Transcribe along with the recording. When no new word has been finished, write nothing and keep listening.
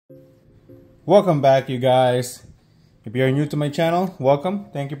Welcome back, you guys. If you're new to my channel, welcome.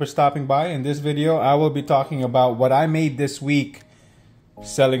 Thank you for stopping by. In this video, I will be talking about what I made this week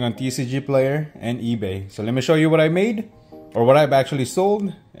selling on TCG Player and eBay. So let me show you what I made, or what I've actually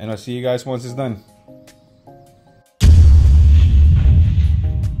sold, and I'll see you guys once it's done.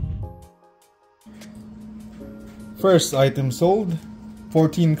 First item sold,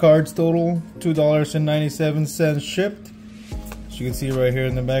 14 cards total, $2.97 shipped. As you can see right here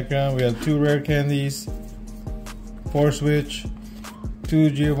in the background, we have 2 rare candies, 4 Switch, 2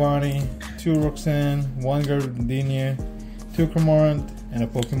 Giovanni, 2 Roxanne, 1 Gardenia, 2 Cramorant, and a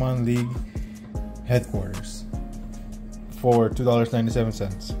Pokemon League headquarters for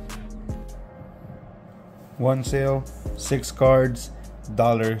 $2.97. One sale, 6 cards,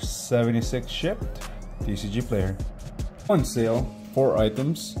 $1.76 shipped. TCG Player. One sale, 4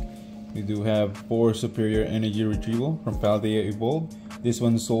 items. We do have 4 Superior Energy Retrieval from Paldea Evolve. This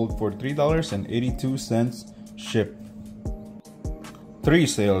one sold for $3.82 shipped. 3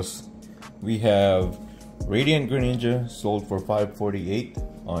 sales. We have Radiant Greninja sold for $5.48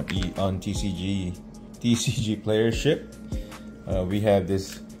 on TCG Player shipped. We have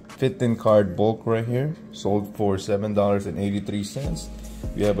this 15 card bulk right here, sold for $7.83.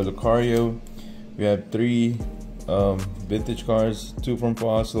 We have a Lucario. We have 3 vintage cards, 2 from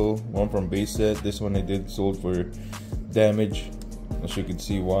Fossil, 1 from base set. This one I did sold for damage, as you can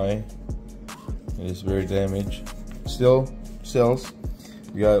see why. It is very damaged. Still sells.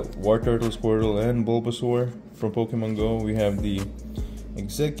 We got Wartortle, Squirtle, and Bulbasaur from Pokemon Go. We have the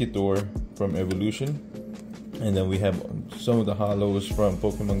Executor from Evolution, and then we have some of the hollows from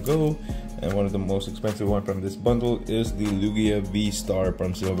Pokemon Go. And one of the most expensive one from this bundle is the Lugia V-Star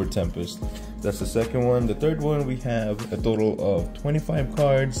from Silver Tempest. That's the second one. The third one, we have a total of 25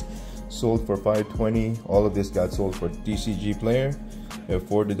 cards sold for $5.20. All of this got sold for TCG Player. We have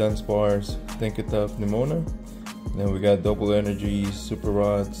 4 Dunsparce, Tinkaton, Nimona. Then we got Double Energies, Super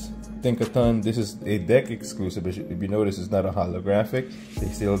Rods, Tinkaton. This is a deck exclusive. If you notice, it's not a holographic. They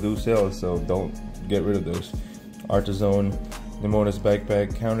still do sell, so don't get rid of those. Artazone, Nimona's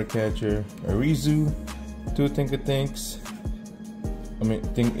Backpack, Counter Catcher, Arizu, 2 Tinkatinks. And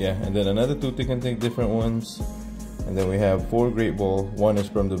then another 2 Tinkatink different ones. And then we have 4 Great Ball. One is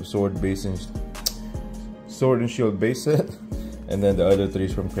from the Sword and Shield base set. And then the other 3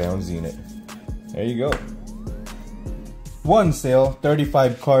 is from Crown Zenith. There you go. One sale,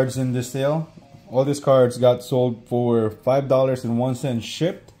 35 cards in this sale. All these cards got sold for $5.01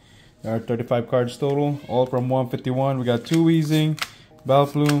 shipped. There are 35 cards total, all from 151. We got 2 Weezing,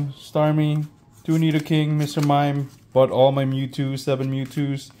 Bellfloom, Starmie, 2 Nidoking, Mr. Mime. Bought all my Mewtwo, 7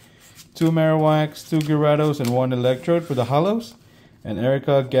 Mewtwo's, 2 Marowaks, 2 Gyarados, and 1 Electrode for the hollows. And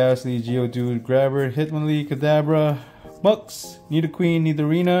Erica, Ghastly, Geodude, Grabber, Hitmonlee, Kadabra, Mux, Nidoqueen,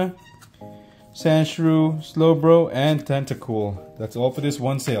 Nidorina, Sandshrew, Slowbro, and Tentacool. That's all for this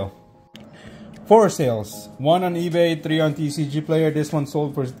one sale. 4 sales. 1 on eBay, 3 on TCG Player. This one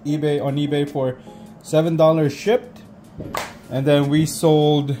sold for on eBay for $7 shipped. And then we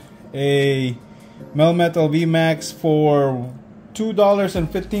sold a Melmetal VMAX for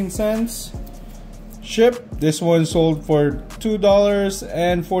 $2.15 shipped. This one sold for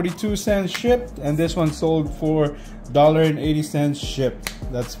 $2.42 shipped, and this one sold for $1.80 shipped.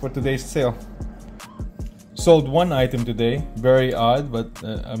 That's for today's sale. Sold 1 item today, very odd, but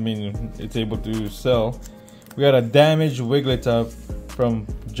it's able to sell. We got a damaged Wigglytuff from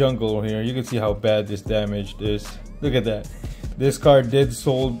Jungle here. You can see how bad this damage is. Look at that. This card did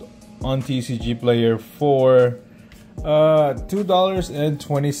sold on TCG Player for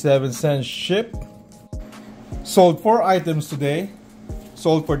 $2.27 shipped. Sold 4 items today.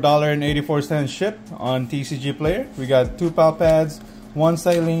 Sold for $1.84 shipped on TCG Player. We got 2 Palpads, 1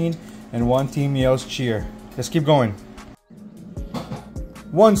 Silene, and 1 Team Yell's Cheer. Let's keep going.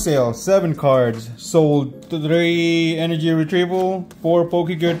 One sale, 7 cards sold. 3 Energy Retrieval, 4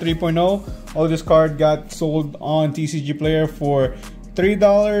 Pokegear 3.0. All this card got sold on TCG Player for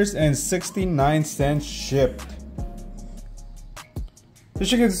 $3.69 shipped.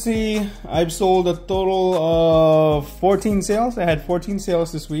 As you can see, I've sold a total of 14 sales. I had 14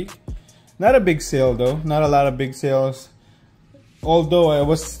 sales this week. Not a big sale though, not a lot of big sales. Although I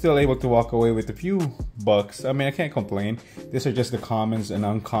was still able to walk away with a few bucks. I can't complain. These are just the commons and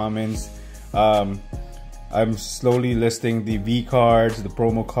uncommons. I'm slowly listing the V cards, the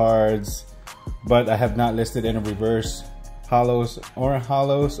promo cards, but I have not listed any reverse hollows or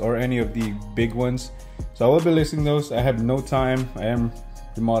any of the big ones. So I will be listing those. I have no time. I am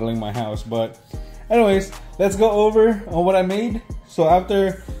remodeling my house, but anyways, let's go over on what I made. So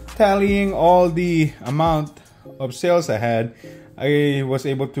after tallying all the amount of sales I had, I was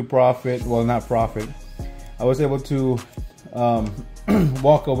able to profit, well, not profit, I was able to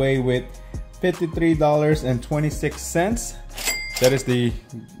walk away with $53.26. That is the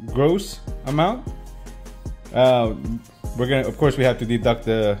gross amount. We're gonna, of course, we have to deduct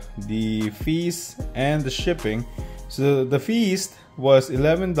the fees and the shipping. So the fees was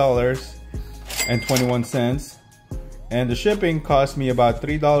 $11.21, and the shipping cost me about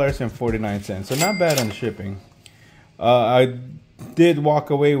 $3.49. So not bad on the shipping. I did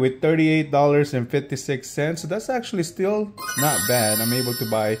walk away with $38.56. So that's actually still not bad. I'm able to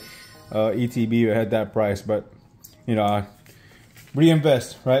buy ETB at that price, but you know,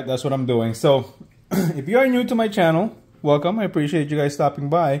 reinvest, right? That's what I'm doing. So if you are new to my channel, welcome. I appreciate you guys stopping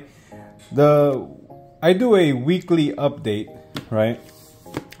by. I do a weekly update, right?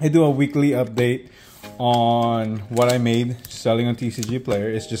 I do a weekly update on what I made selling on TCG Player.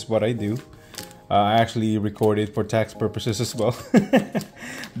 It's just what I do. I actually record it for tax purposes as well.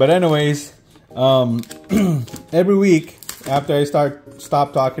 But anyways, every week after I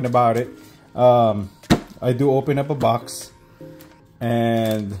stop talking about it, I do open up a box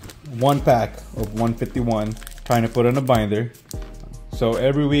and one pack of 151, trying to put on a binder. So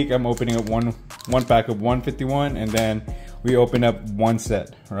every week I'm opening up one pack of 151, and then we open up one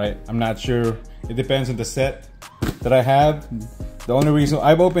set, right? I'm not sure, it depends on the set that I have. The only reason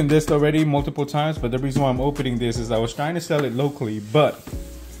I've opened this already multiple times, but the reason why I'm opening this is I was trying to sell it locally. But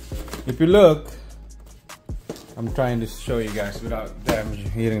if you look, I'm trying to show you guys without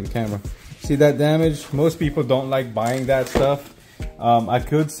hitting the camera. See that damage? Most people don't like buying that stuff. I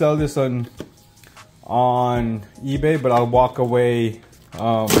could sell this on eBay, but I'll walk away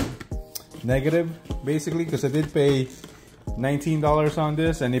negative basically, because I did pay $19 on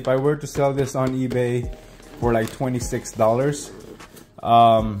this, and if I were to sell this on eBay for like $26,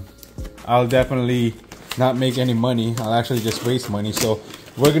 I'll definitely not make any money. I'll actually just waste money. So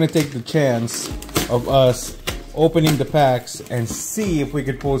we're gonna take the chance of us opening the packs and see if we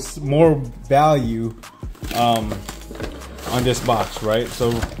could pull more value on this box, right?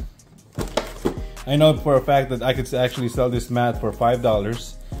 So I know for a fact that I could actually sell this mat for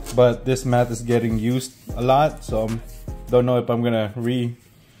 $5, but this mat is getting used a lot, so don't know if I'm gonna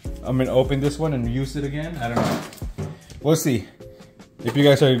open this one and use it again. I don't know. We'll see. If you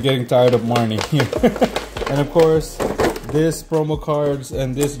guys are getting tired of Marnie here. And of course, this promo cards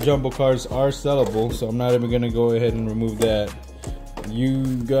and this jumbo cards are sellable, so I'm not even gonna go ahead and remove that. You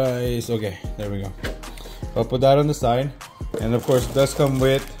guys, okay, there we go. I'll put that on the side. And of course, it does come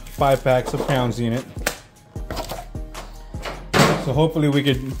with 5 packs of Crown Zenith. So hopefully we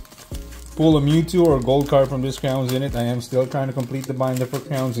could pull a Mewtwo or a gold card from this Crown Zenith. I am still trying to complete the binder for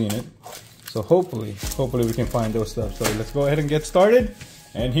Crown Zenith. So hopefully we can find those stuff. So let's go ahead and get started.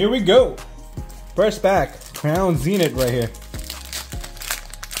 And here we go. First pack, Crown Zenith right here.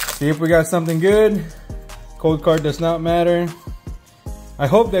 See if we got something good. Code card does not matter. I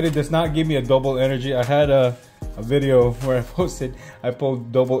hope that it does not give me a double energy. I had a video where I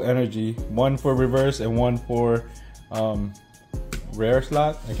pulled double energy. One for reverse and one for rare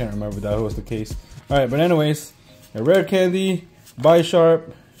slot. I can't remember if that was the case. Alright, but anyways, a rare candy,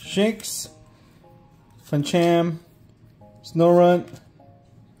 Bisharp, Shinx, Pancham, Snorunt,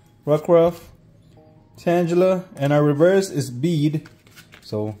 Rockruff, Tangela, and our reverse is Bead.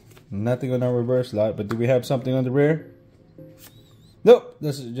 So nothing on our reverse slot, but do we have something on the rare? Nope,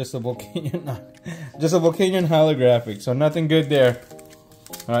 this is just a Volcanion, just a Volcanion holographic, so nothing good there.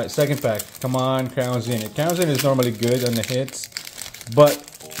 Alright, second pack. Come on, Crown Zenith. Crown Zenith is normally good on the hits, but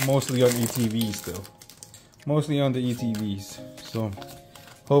mostly on ETVs though. Mostly on the ETVs. So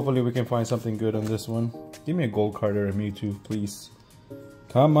hopefully we can find something good on this one. Give me a gold card or a Mewtwo, please.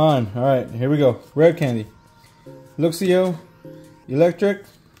 Come on. Alright, here we go. Rare candy. Luxio, Electric,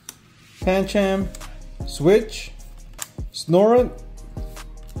 Pancham, Switch, Snorunt,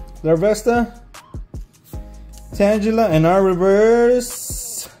 Larvesta, Tangela, and our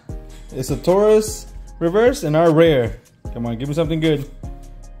reverse is a Taurus reverse, and our rare. Come on, give me something good.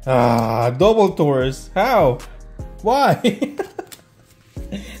 Double Taurus. How? Why?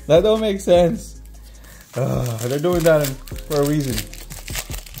 That don't make sense. They're doing that for a reason.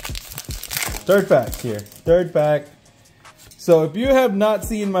 Third pack here. Third pack. So if you have not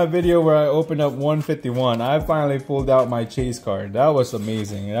seen my video where I opened up 151, I finally pulled out my chase card. That was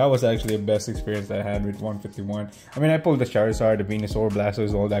amazing. That was actually the best experience that I had with 151. I mean, I pulled the Charizard, the Venusaur,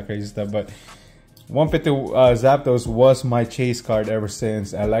 Blastoise, all that crazy stuff, but 150 Zapdos was my chase card ever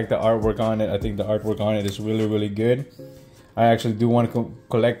since. I like the artwork on it. I think the artwork on it is really, really good. I actually do want to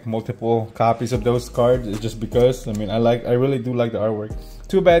collect multiple copies of those cards. It's just because, I mean, I really do like the artwork.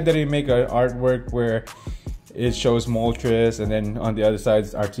 Too bad that they make an artwork where it shows Moltres, and then on the other side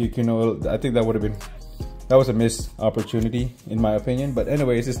is Articuno. I think that was a missed opportunity in my opinion. But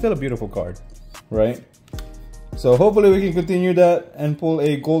anyways, it's still a beautiful card, right? So hopefully we can continue that and pull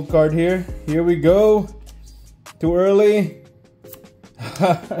a gold card here. Here we go. Too early.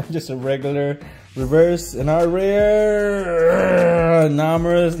 Just a regular reverse, and our rare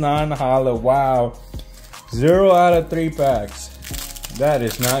Namorous non-holo. Wow, 0 out of 3 packs. That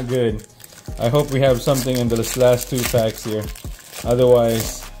is not good. I hope we have something in the last 2 packs here.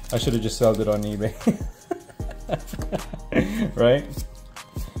 Otherwise, I should have just sold it on eBay. Right?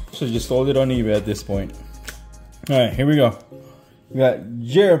 Should have just sold it on eBay at this point. All right, here we go. We got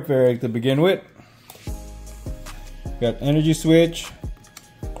Girafarig to begin with. We got Energy Switch,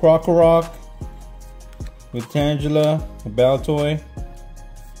 Krokorok with Tangela, Baltoy,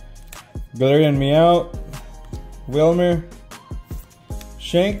 Galarian Meowth, Wilmer,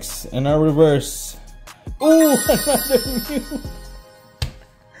 Shanks, and our reverse. Ooh, another Mew.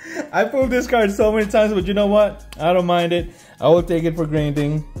 I pulled this card so many times, but you know what? I don't mind it. I will take it for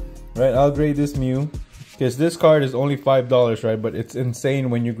grading. Right, I'll grade this Mew. Because this card is only $5, right? But it's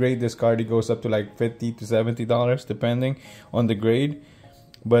insane when you grade this card. It goes up to like $50 to $70 depending on the grade.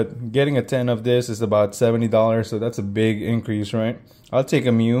 But getting a 10 of this is about $70, so that's a big increase, right? I'll take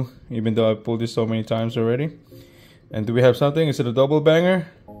a Mew, even though I've pulled this so many times already. And do we have something? Is it a double banger?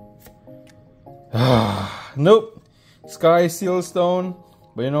 Nope. Sky Seal Stone.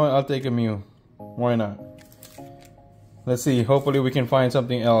 But you know what? I'll take a Mew. Why not? Let's see. Hopefully we can find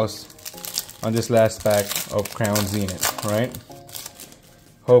something else on this last pack of Crown Zenith, right?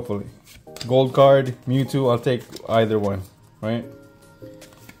 Hopefully. Gold card, Mewtwo, I'll take either one, right?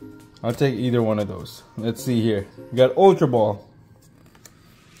 I'll take either one of those. Let's see here. We got Ultra Ball,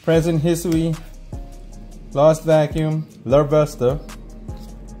 Present Hisui, Lost Vacuum, Larvesta,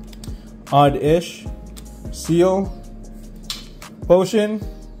 Oddish, Seal, Potion,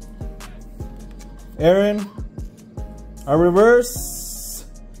 Aaron, a reverse.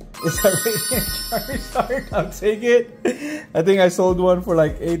 It's a Radiant Charizard. I'll take it. I think I sold one for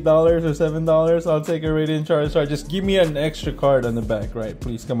like $8 or $7. I'll take a Radiant Charizard. Just give me an extra card on the back, right?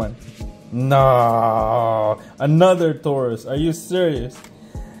 Please, come on. No, another Taurus. Are you serious?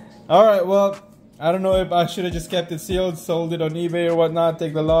 All right, well, I don't know if I should have just kept it sealed, sold it on eBay or whatnot,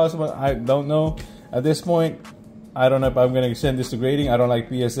 take the loss, but I don't know. At this point, I don't know if I'm gonna send this to grading. I don't like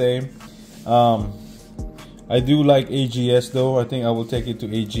PSA. I do like AGS though. I think I will take it to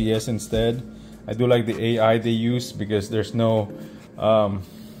AGS instead. I do like the AI they use because there's no,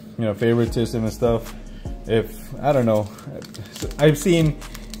 you know, favoritism and stuff. If I don't know, I've seen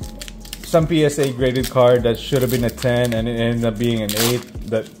some PSA graded card that should have been a 10 and it ended up being an 8.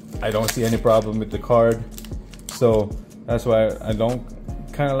 That I don't see any problem with the card, so that's why I don't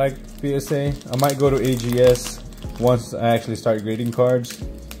kind of like PSA. I might go to AGS once I actually start grading cards,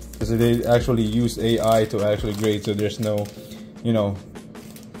 because they actually use AI to actually grade, so there's no, you know,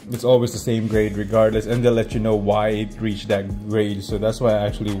 it's always the same grade regardless, and they'll let you know why it reached that grade. So that's why I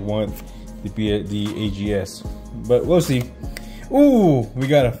actually want the AGS, but we'll see. Ooh, we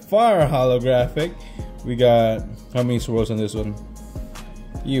got a fire holographic. We got, how many swirls on this one?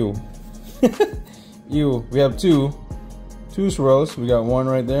 You. You. We have two swirls. We got one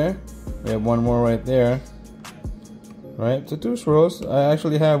right there. We have one more right there. Right, so 2 swirls. I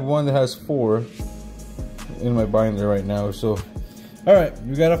actually have one that has 4 in my binder right now. So, all right,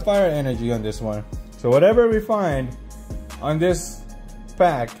 we got a fire energy on this one. So whatever we find on this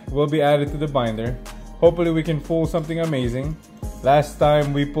pack will be added to the binder. Hopefully we can pull something amazing. Last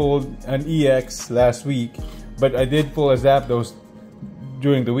time we pulled an EX last week, but I did pull a Zapdos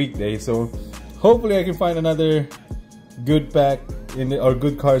during the weekday. So hopefully I can find another good pack in the, or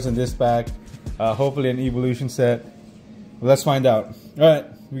good cards in this pack. Hopefully an evolution set. Let's find out. Alright,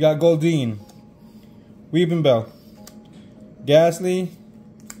 we got Goldeen, Weepinbell, Ghastly,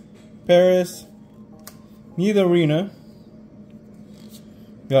 Paris, Nidorina,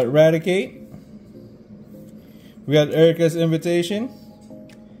 we got Raticate, we got Erica's Invitation.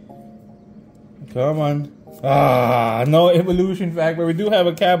 Come on. Ah, no evolution fact, but we do have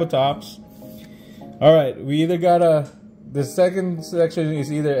a Kabutops. Alright, we either got the second section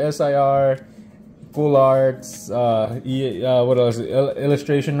is either SIR, Full Arts, what else?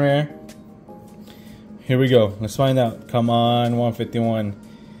 Illustration Rare. Here we go. Let's find out. Come on, 151.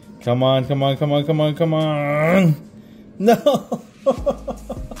 Come on, come on, come on, come on, come on. No.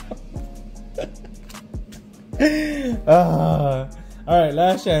 Alright,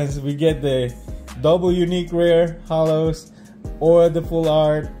 last chance. We get the double unique rare holos or the full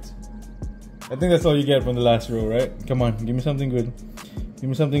art. I think that's all you get from the last row, right? Come on, give me something good. Give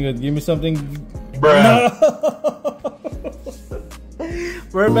me something good. Give me something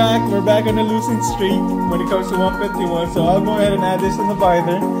We're back on the losing streak when it comes to 151, so I'll go ahead and add this in the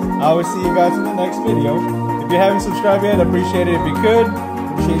binder. I will see you guys in the next video. If you haven't subscribed yet, I'd appreciate it if you could.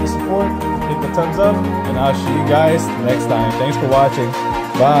 Appreciate the support, hit the thumbs up, and I'll see you guys next time. Thanks for watching.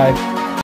 Bye.